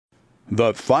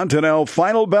The Fontanelle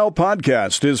Final Bell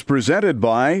podcast is presented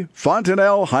by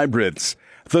Fontanelle Hybrids.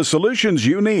 The solutions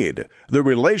you need, the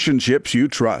relationships you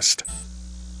trust.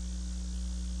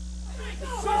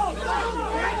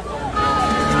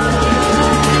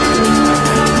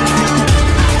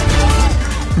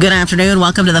 Good afternoon.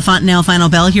 Welcome to the Fontanelle Final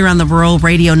Bell here on the Rural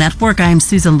Radio Network. I'm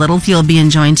Susan Littlefield,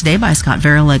 being joined today by Scott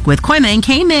Varilek with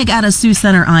Kaemingk out of Sioux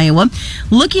Center, Iowa.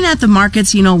 Looking at the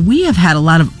markets, we have had a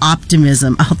lot of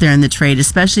optimism out there in the trade,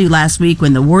 especially last week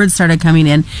when the word started coming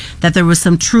in that there was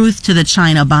some truth to the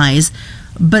China buys.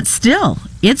 But still,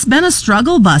 it's been a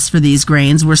struggle bus for these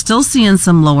grains. We're still seeing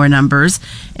some lower numbers.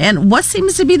 And what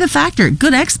seems to be the factor?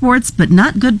 Good exports, but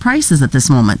not good prices at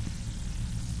this moment.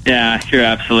 Yeah, you're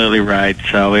absolutely right.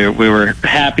 So we were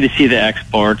happy to see the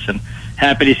exports and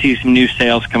happy to see some new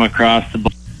sales come across the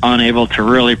board, unable to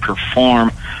really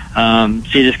perform. So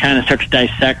you just kind of start to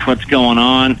dissect what's going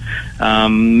on.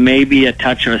 Maybe a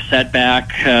touch of a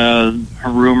setback, a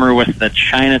rumor with the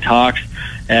China talks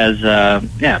as,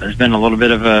 there's been a little bit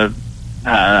of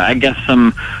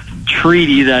some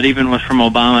treaty that even was from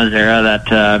Obama's era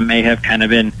that may have kind of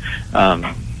been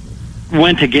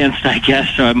went against, I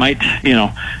guess, so it might,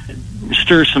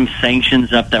 stir some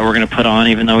sanctions up that we're going to put on,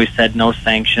 even though we said no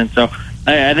sanctions. So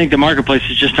I think the marketplace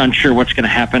is just unsure what's going to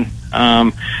happen.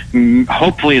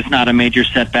 Hopefully it's not a major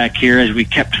setback here, as we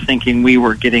kept thinking we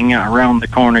were getting around the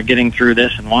corner, getting through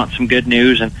this, and want some good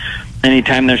news. And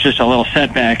anytime there's just a little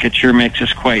setback, it sure makes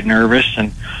us quite nervous.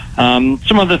 And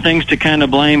some other things to kind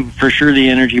of blame, for sure, the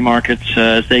energy markets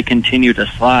as they continue to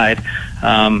slide,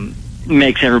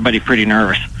 makes everybody pretty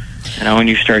nervous. When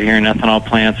you start hearing ethanol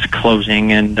plants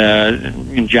closing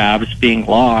and jobs being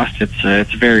lost,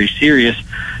 it's very serious.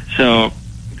 So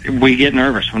we get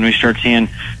nervous when we start seeing,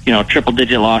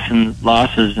 triple-digit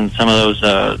losses in some of those,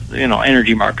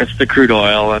 energy markets, the crude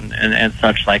oil and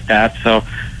such like that. So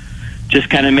just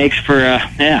kind of makes for,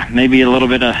 maybe a little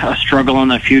bit of a struggle in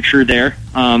the future there.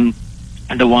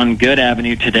 The one good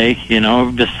avenue today,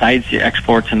 besides the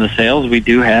exports and the sales, we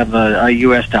do have a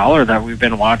U.S. dollar that we've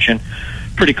been watching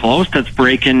pretty close. That's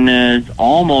breaking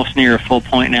almost near a full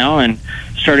point now, and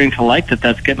starting to like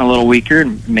that's getting a little weaker.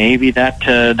 And maybe that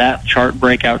chart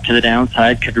breakout to the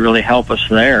downside could really help us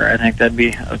there. I think that'd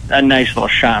be a nice little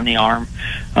shot in the arm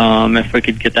if we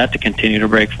could get that to continue to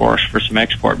break for us for some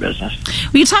export business.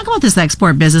 Well, you talk about this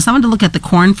export business. I want to look at the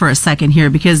corn for a second here,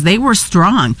 because they were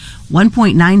strong.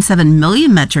 1.97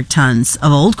 million metric tons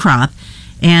of old crop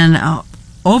and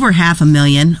over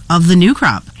 500,000 of the new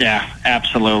crop. Yeah,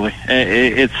 absolutely.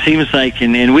 It seems like,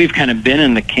 and we've kind of been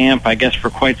in the camp, I guess, for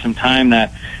quite some time,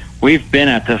 that we've been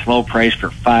at this low price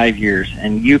for 5 years,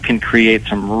 and you can create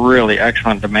some really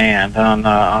excellent demand on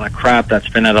a crop that's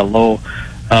been at a low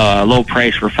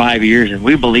price for 5 years, and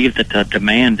we believe that the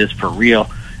demand is for real.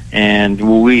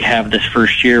 And we have this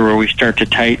first year where we start to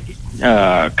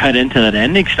cut into that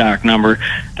ending stock number,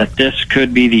 that this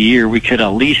could be the year we could at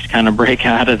least kind of break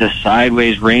out of the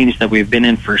sideways range that we've been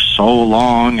in for so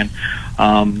long. And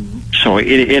so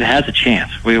it has a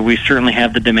chance. We certainly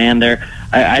have the demand there.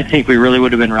 I think we really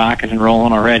would have been rocking and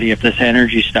rolling already if this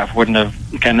energy stuff wouldn't have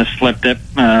kind of slipped it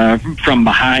from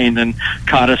behind and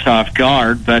caught us off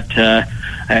guard. But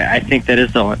I think that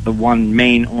is the one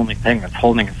only thing that's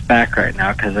holding us back right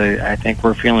now, because I think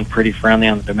we're feeling pretty friendly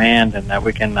on the demand, and that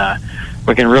we can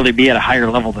really be at a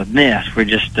higher level than this. We're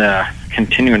just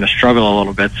continuing to struggle a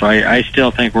little bit. So I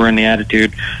still think we're in the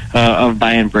attitude of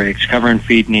buying breaks, covering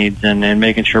feed needs, and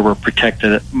making sure we're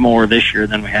protected more this year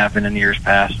than we have been in years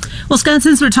past. Well, Scott,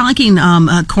 since we're talking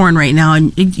corn right now,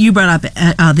 and you brought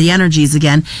up the energies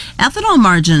again, ethanol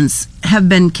margins have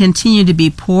been continued to be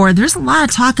poor. There's a lot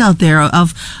of talk out there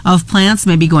of plants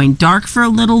maybe going dark for a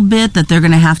little bit, that they're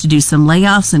going to have to do some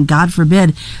layoffs, and God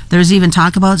forbid, there's even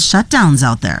talk about shutdowns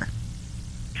out there.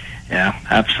 Yeah,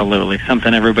 absolutely.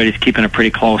 Something everybody's keeping a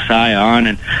pretty close eye on,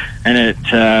 and it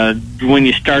when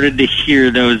you started to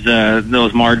hear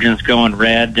those margins going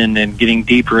red and getting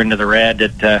deeper into the red,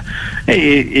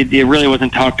 it really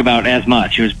wasn't talked about as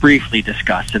much. It was briefly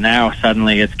discussed, and now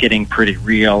suddenly it's getting pretty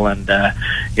real, and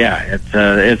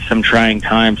it's some trying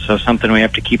times. So something we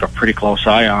have to keep a pretty close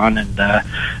eye on,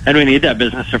 and we need that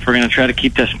business if we're going to try to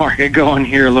keep this market going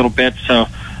here a little bit. So.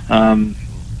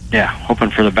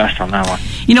 Hoping for the best on that one.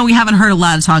 We haven't heard a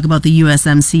lot of talk about the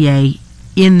USMCA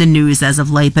in the news as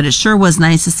of late, but it sure was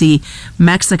nice to see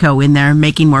Mexico in there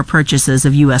making more purchases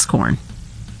of U.S. corn.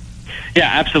 Yeah,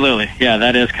 absolutely. Yeah,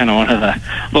 that is kind of one of the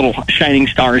little shining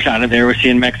stars out of there. We're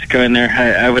seeing Mexico in there.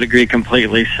 I would agree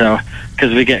completely. So,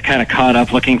 because we get kind of caught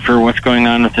up looking for what's going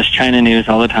on with this China news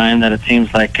all the time, that it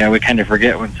seems like we kind of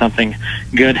forget when something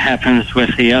good happens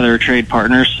with the other trade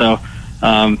partners. So,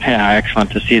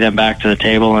 excellent to see them back to the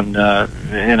table and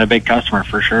a big customer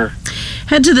for sure.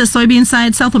 Head to the soybean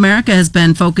side. South America has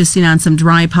been focusing on some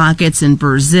dry pockets in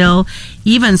Brazil,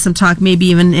 even some talk maybe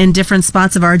even in different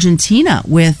spots of Argentina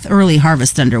with early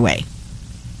harvest underway.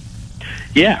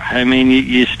 Yeah, I mean,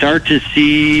 you start to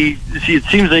see. It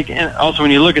seems like also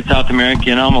when you look at South America, you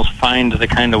can almost find the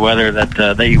kind of weather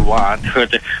that you want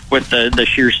with the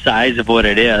sheer size of what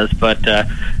it is. But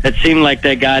it seemed like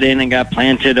they got in and got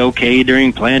planted okay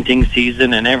during planting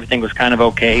season, and everything was kind of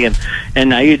okay. And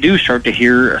now you do start to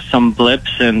hear some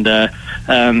blips, and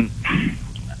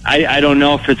I don't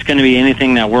know if it's going to be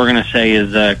anything that we're going to say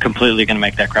is completely going to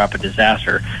make that crop a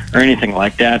disaster or anything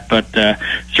like that, but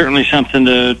certainly something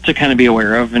to kind of be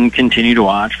aware of and continue to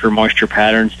watch for moisture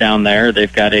patterns down there.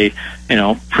 They've got a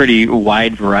pretty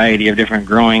wide variety of different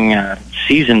growing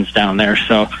seasons down there,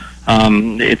 so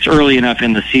it's early enough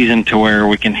in the season to where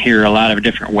we can hear a lot of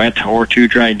different wet or too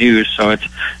dry news. So it's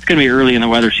going to be early in the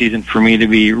weather season for me to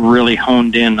be really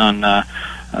honed in on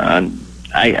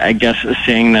I guess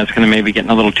saying that's going to maybe get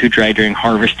a little too dry during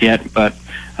harvest yet, but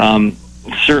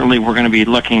certainly we're going to be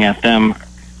looking at them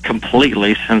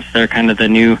completely since they're kind of the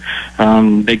new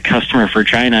big customer for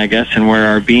China, I guess, and where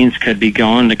our beans could be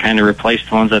going to kind of replace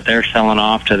the ones that they're selling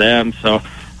off to them. So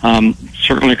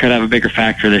certainly could have a bigger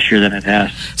factor this year than it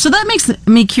has. So that makes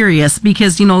me curious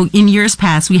because, in years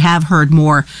past, we have heard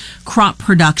more crop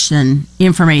production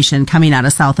information coming out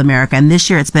of South America, and this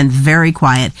year it's been very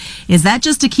quiet. Is that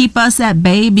just to keep us at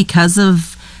bay because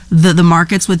of the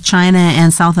markets with China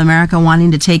and South America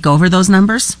wanting to take over those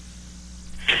numbers?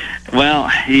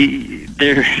 Well,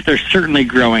 they're certainly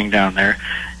growing down there,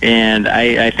 and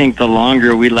I think the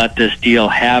longer we let this deal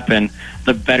happen,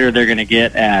 the better they're going to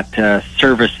get at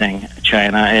servicing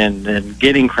China and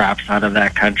getting crops out of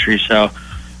that country. So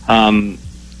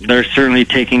they're certainly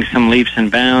taking some leaps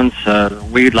and bounds.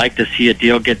 We'd like to see a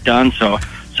deal get done so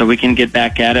we can get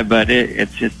back at it, but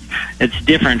it's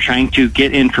different trying to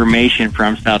get information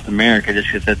from South America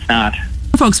just because it's not.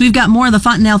 Folks, we've got more of the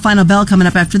Fontanelle Final Bell coming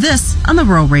up after this on the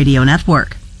Rural Radio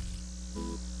Network.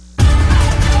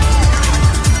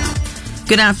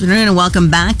 Good afternoon and welcome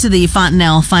back to the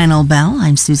Fontanelle Final Bell.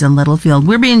 I'm Susan Littlefield.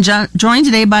 We're being joined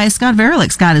today by Scott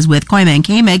Varilek. Scott is with Kooima and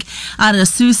Kaemingk out of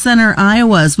Sioux Center,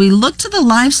 Iowa. As we look to the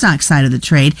livestock side of the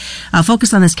trade,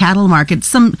 focus on this cattle market,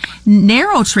 some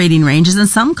narrow trading ranges and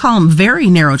some call them very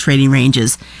narrow trading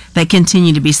ranges that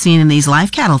continue to be seen in these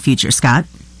live cattle futures, Scott.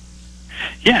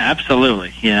 Yeah,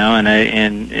 absolutely.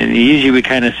 And usually we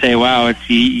kind of say, wow,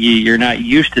 you're not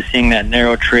used to seeing that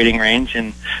narrow trading range,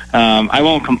 and I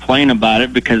won't complain about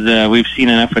it because we've seen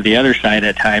enough of the other side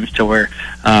at times to where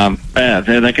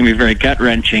that can be very gut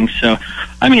wrenching. So,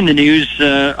 I mean, the news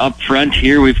up front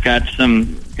here, we've got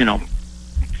some,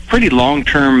 pretty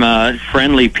long-term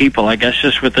friendly people, I guess,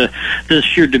 just with the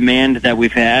sheer demand that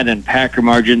we've had and packer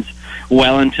margins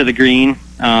well into the green.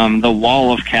 The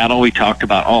wall of cattle we talked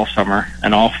about all summer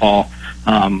and all fall,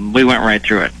 we went right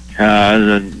through it.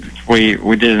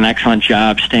 We did an excellent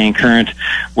job staying current.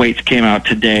 Weights came out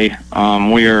today.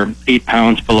 We are 8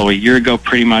 pounds below a year ago,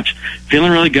 pretty much.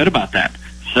 Feeling really good about that.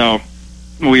 So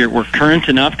we're current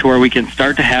enough to where we can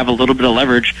start to have a little bit of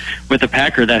leverage with a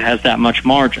packer that has that much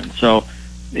margin. So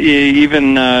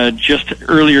even just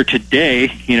earlier today,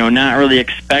 not really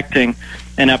expecting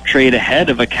an up trade ahead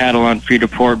of a cattle on feed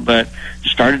report, but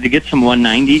started to get some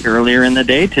 190 earlier in the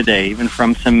day today, even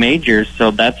from some majors. So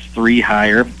that's 2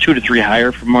 to 3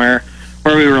 higher from where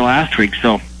we were last week.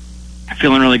 So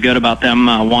feeling really good about them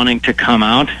wanting to come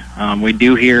out. We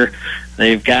do hear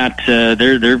they've got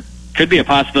there could be a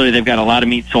possibility they've got a lot of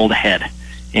meat sold ahead,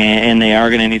 and they are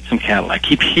going to need some cattle. I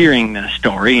keep hearing this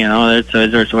story.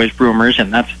 There's always rumors,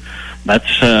 and that's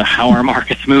how our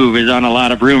markets move, is on a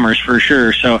lot of rumors for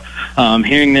sure. So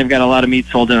hearing they've got a lot of meat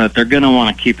sold in it, they're going to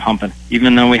want to keep humping,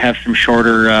 even though we have some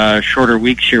shorter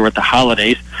weeks here with the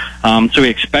holidays. So we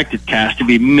expected cash to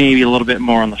be maybe a little bit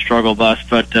more on the struggle bus,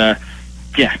 but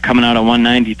coming out at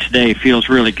 190 today feels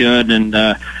really good, and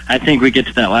I think we get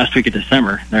to that last week of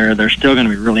December. They're still going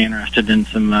to be really interested in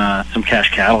some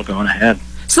cash cattle going ahead.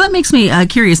 So that makes me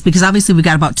curious because obviously we've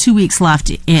got about 2 weeks left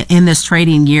in this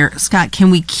trading year. Scott,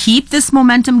 can we keep this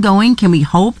momentum going? Can we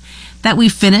hope that we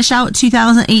finish out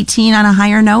 2018 on a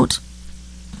higher note?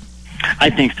 I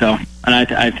think so, and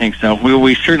I think so.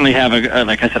 We certainly have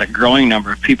like I said, a growing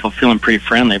number of people feeling pretty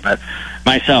friendly. But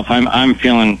myself, I'm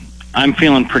feeling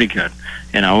pretty good.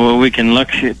 We can look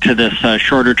to this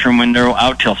shorter term window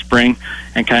out till spring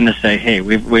and kind of say, hey,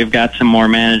 we've got some more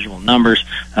manageable numbers.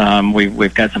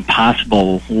 We've got some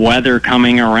possible weather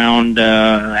coming around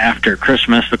after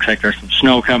Christmas. Looks like there's some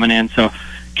snow coming in, so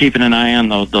keeping an eye on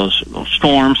those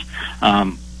storms.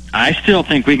 I still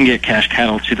think we can get cash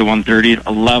cattle to the 130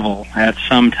 level at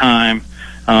some time,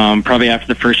 probably after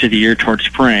the first of the year towards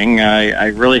spring. I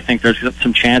really think there's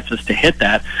some chances to hit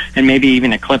that and maybe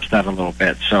even eclipse that a little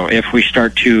bit. So if we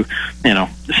start to,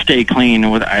 stay clean,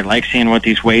 I like seeing what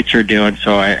these weights are doing.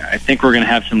 So I think we're going to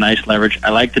have some nice leverage. I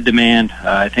like the demand.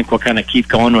 I think we'll kind of keep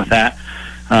going with that.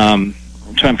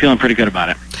 So I'm feeling pretty good about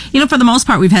it. For the most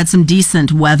part, we've had some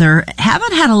decent weather.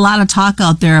 Haven't had a lot of talk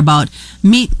out there about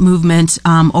meat movement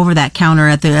over that counter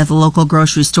at the local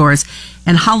grocery stores,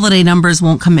 and holiday numbers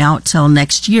won't come out till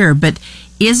next year. But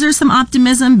is there some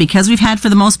optimism, because we've had, for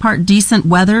the most part, decent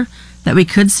weather, that we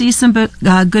could see some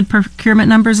good procurement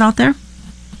numbers out there?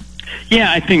 Yeah,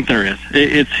 I think there is.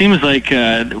 It seems like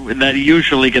that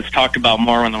usually gets talked about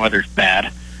more when the weather's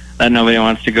bad. That nobody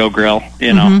wants to go grill,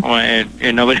 and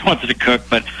nobody wants to cook.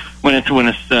 But when it's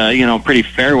pretty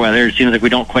fair weather, it seems like we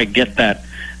don't quite get that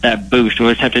boost. We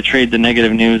always have to trade the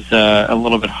negative news a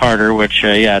little bit harder, which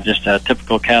just a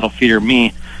typical cattle feeder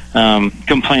me,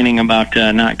 complaining about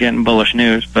not getting bullish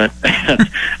news, but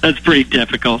that's pretty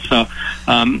difficult. So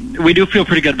we do feel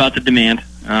pretty good about the demand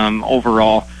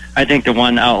overall. I think the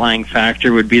one outlying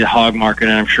factor would be the hog market,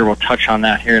 and I'm sure we'll touch on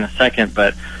that here in a second.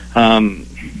 But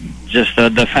just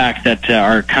the fact that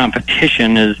our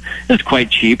competition is quite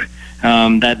cheap,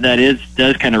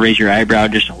 does kind of raise your eyebrow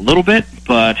just a little bit,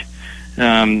 but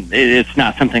it's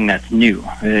not something that's new.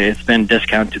 It's been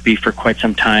discounted to beef for quite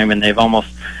some time, and they've almost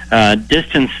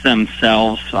distanced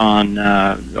themselves on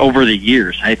over the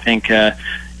years. I think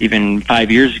even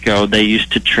 5 years ago, they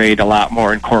used to trade a lot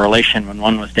more in correlation. When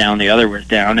one was down, the other was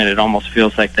down, and it almost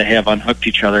feels like they have unhooked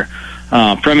each other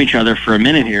from each other for a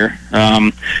minute here,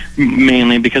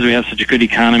 mainly because we have such a good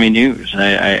economy news.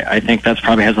 I think that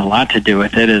probably has a lot to do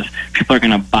with it, is people are going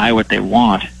to buy what they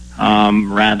want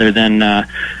rather than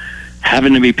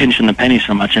having to be pinching the penny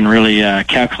so much and really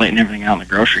calculating everything out in the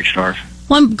grocery stores.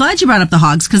 Well, I'm glad you brought up the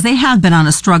hogs, because they have been on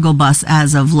a struggle bus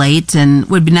as of late, and it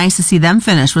would be nice to see them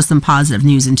finish with some positive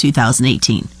news in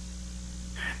 2018.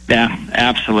 Yeah,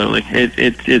 absolutely.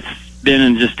 It's been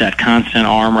in just that constant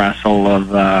arm wrestle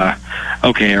of,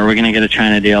 okay, are we going to get a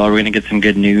China deal? Are we going to get some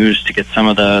good news to get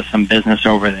some business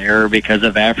over there because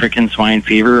of African swine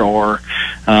fever, or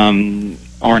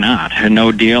not?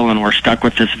 No deal, and we're stuck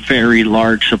with this very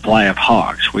large supply of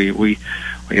hogs. We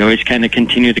always kind of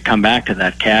continue to come back to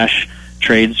that. Cash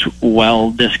trades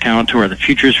well discount to where the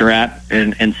futures are at,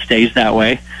 and stays that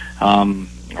way.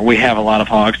 We have a lot of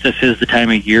hogs. This is the time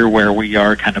of year where we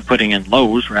are kind of putting in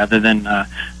lows rather than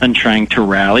trying to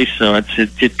rally. So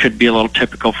it could be a little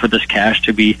typical for this cash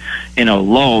to be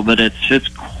low, but it's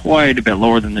quite a bit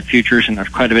lower than the futures, and there's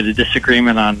quite a bit of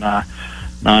disagreement on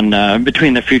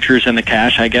between the futures and the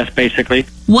cash, I guess, basically.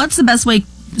 What's the best way,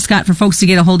 Scott, for folks to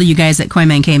get a hold of you guys at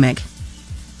Kooima and Kaemingk?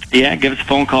 Yeah, give us a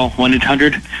phone call,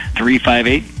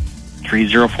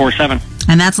 1-800-358-3047.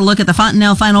 And that's a look at the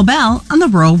Fontanelle Final Bell on the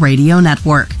Rural Radio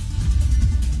Network.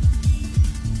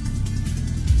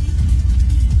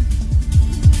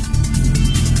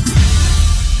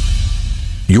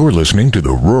 You're listening to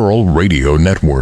the Rural Radio Network.